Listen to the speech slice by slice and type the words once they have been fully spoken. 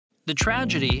The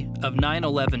tragedy of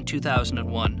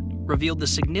 9/11/2001 revealed the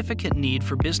significant need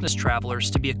for business travelers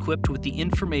to be equipped with the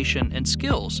information and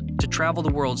skills to travel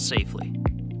the world safely.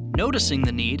 Noticing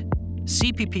the need,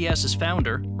 CPPS's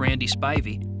founder, Randy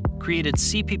Spivey, created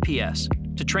CPPS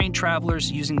to train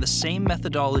travelers using the same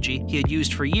methodology he had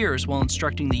used for years while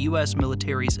instructing the U.S.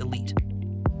 military's elite.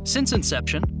 Since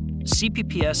inception,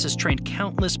 CPPS has trained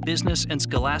countless business and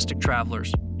scholastic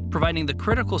travelers, providing the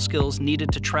critical skills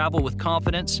needed to travel with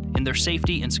confidence in their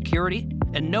safety and security,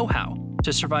 and know-how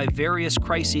to survive various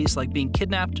crises like being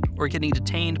kidnapped or getting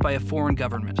detained by a foreign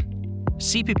government.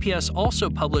 CPPS also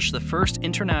published the first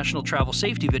international travel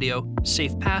safety video,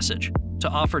 Safe Passage, to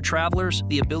offer travelers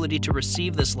the ability to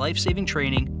receive this life-saving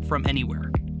training from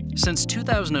anywhere. Since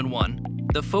 2001,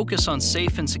 the focus on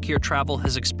safe and secure travel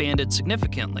has expanded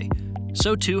significantly.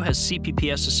 So too has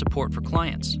CPPS's support for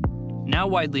clients. Now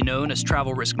widely known as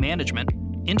travel risk management,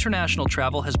 international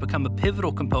travel has become a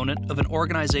pivotal component of an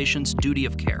organization's duty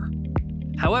of care.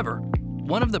 However,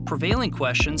 one of the prevailing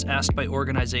questions asked by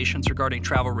organizations regarding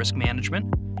travel risk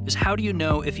management is, how do you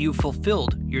know if you've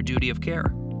fulfilled your duty of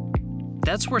care?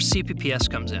 That's where CPPS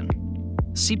comes in.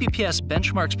 CPPS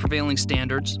benchmarks prevailing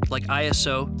standards like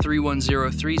ISO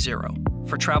 31030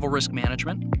 for travel risk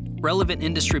management, relevant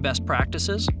industry best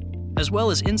practices, as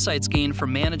well as insights gained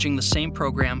from managing the same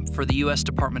program for the U.S.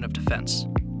 Department of Defense.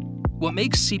 What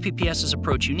makes CPPS's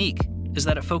approach unique is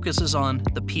that it focuses on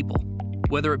the people,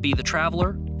 whether it be the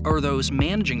traveler or those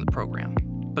managing the program,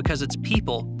 because it's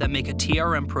people that make a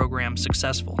TRM program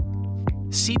successful.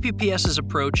 CPPS's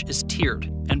approach is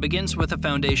tiered and begins with a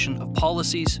foundation of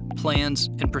policies, plans,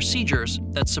 and procedures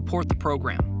that support the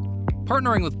program.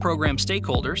 Partnering with program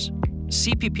stakeholders,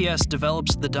 CPPS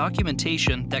develops the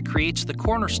documentation that creates the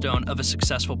cornerstone of a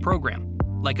successful program,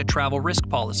 like a travel risk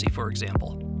policy, for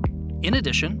example. In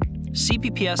addition,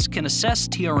 CPPS can assess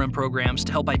TRM programs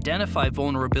to help identify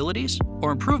vulnerabilities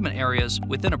or improvement areas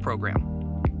within a program.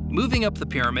 Moving up the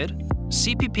pyramid,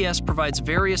 CPPS provides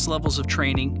various levels of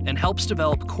training and helps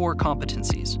develop core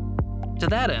competencies. To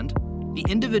that end, the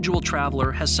individual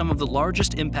traveler has some of the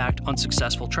largest impact on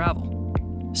successful travel.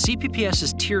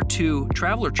 CPPS's Tier 2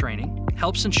 traveler training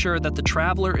helps ensure that the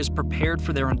traveler is prepared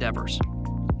for their endeavors.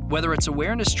 Whether it's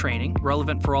awareness training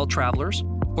relevant for all travelers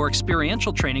or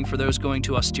experiential training for those going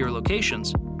to austere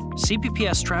locations,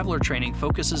 CPPS traveler training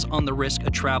focuses on the risk a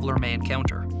traveler may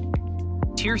encounter.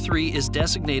 Tier 3 is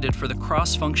designated for the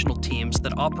cross-functional teams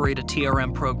that operate a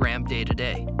TRM program day to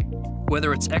day.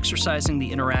 Whether it's exercising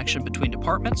the interaction between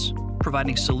departments,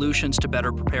 providing solutions to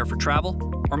better prepare for travel,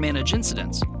 or manage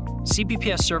incidents,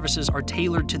 CPPS services are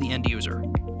tailored to the end user.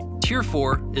 Tier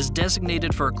 4 is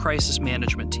designated for a crisis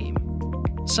management team.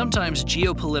 Sometimes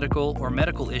geopolitical or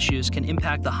medical issues can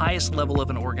impact the highest level of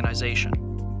an organization.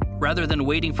 Rather than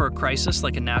waiting for a crisis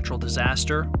like a natural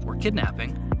disaster or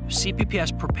kidnapping,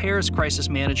 CPPS prepares crisis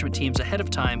management teams ahead of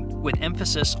time with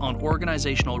emphasis on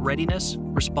organizational readiness,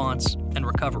 response, and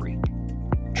recovery.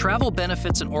 Travel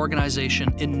benefits an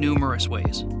organization in numerous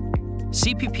ways.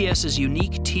 CPPS's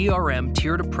unique TRM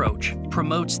tiered approach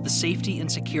promotes the safety and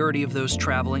security of those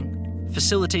traveling,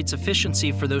 facilitates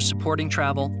efficiency for those supporting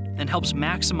travel, and helps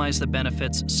maximize the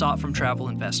benefits sought from travel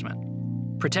investment.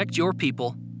 Protect your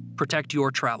people, protect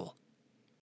your travel.